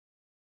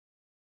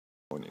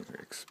Morning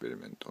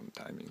experiment on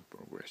timing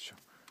progression.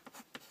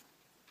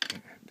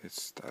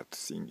 Let's start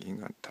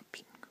singing and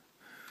tapping.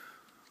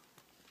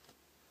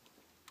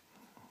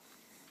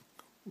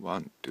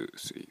 1, 2,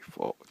 3,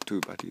 4.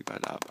 2 バリバ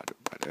ラバル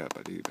バラ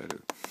バリバ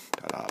ル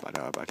バラバ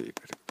ラバリ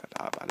バルバ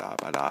ラバラ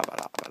バラバ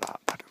ラバラ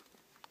バル。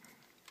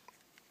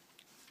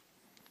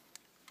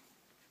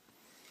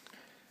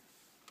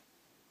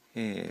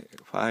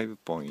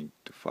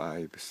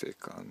5.5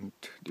 second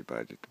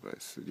divided by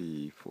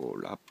 3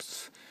 for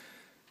laps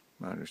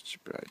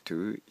multiply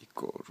 2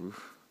 equal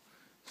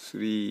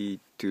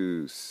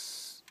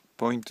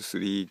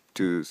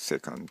 0.32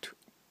 second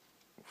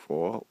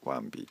for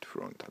 1 beat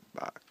front and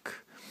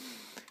back.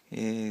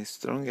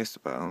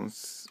 Strongest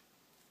bounce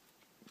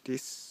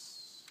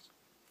this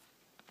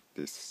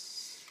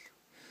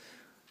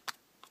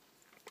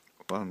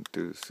 1,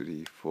 2,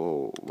 3,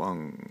 4,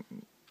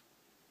 1,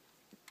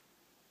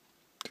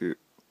 2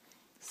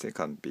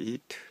 second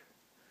beat,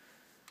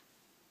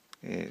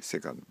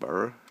 second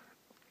bar.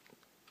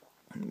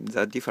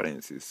 The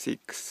difference is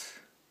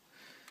 6.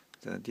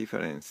 The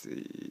difference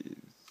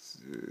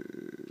is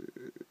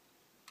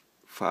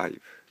 5.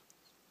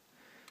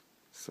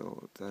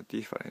 So the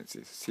difference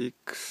is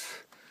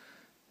 6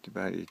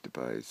 divided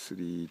by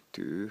 3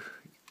 to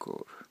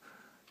equal.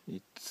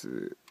 It's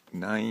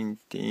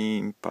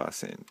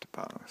 19%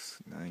 bounce.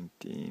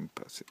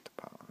 19%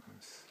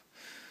 bounce.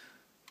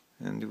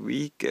 And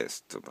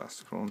weakest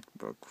bass front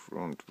back,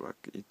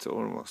 it's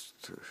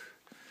almost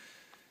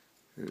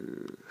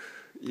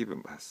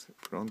even bass,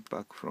 front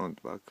back.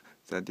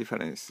 The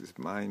difference is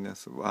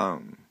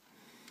 -1.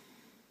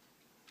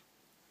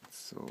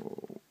 So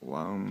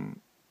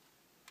 1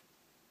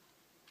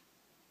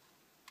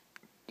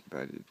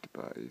 divided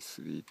by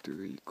 3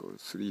 to equal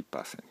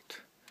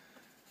 3%.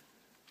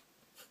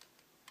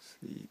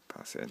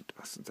 3%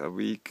 bass. The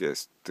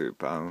weakest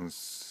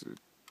bounce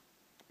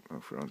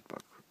front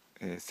back.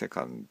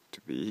 Second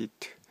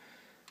beat,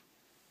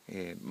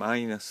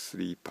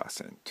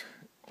 -3%,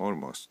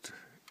 almost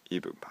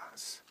even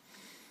bounce.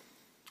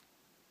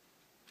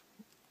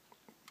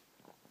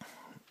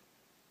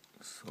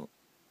 So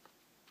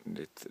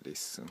let's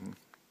listen.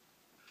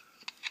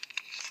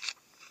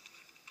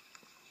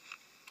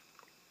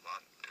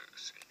 1, 2,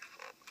 3,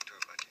 4.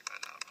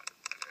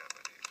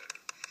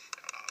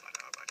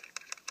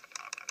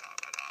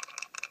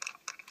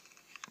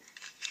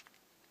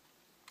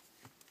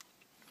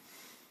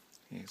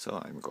 So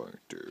I'm going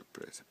to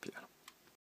play the piano.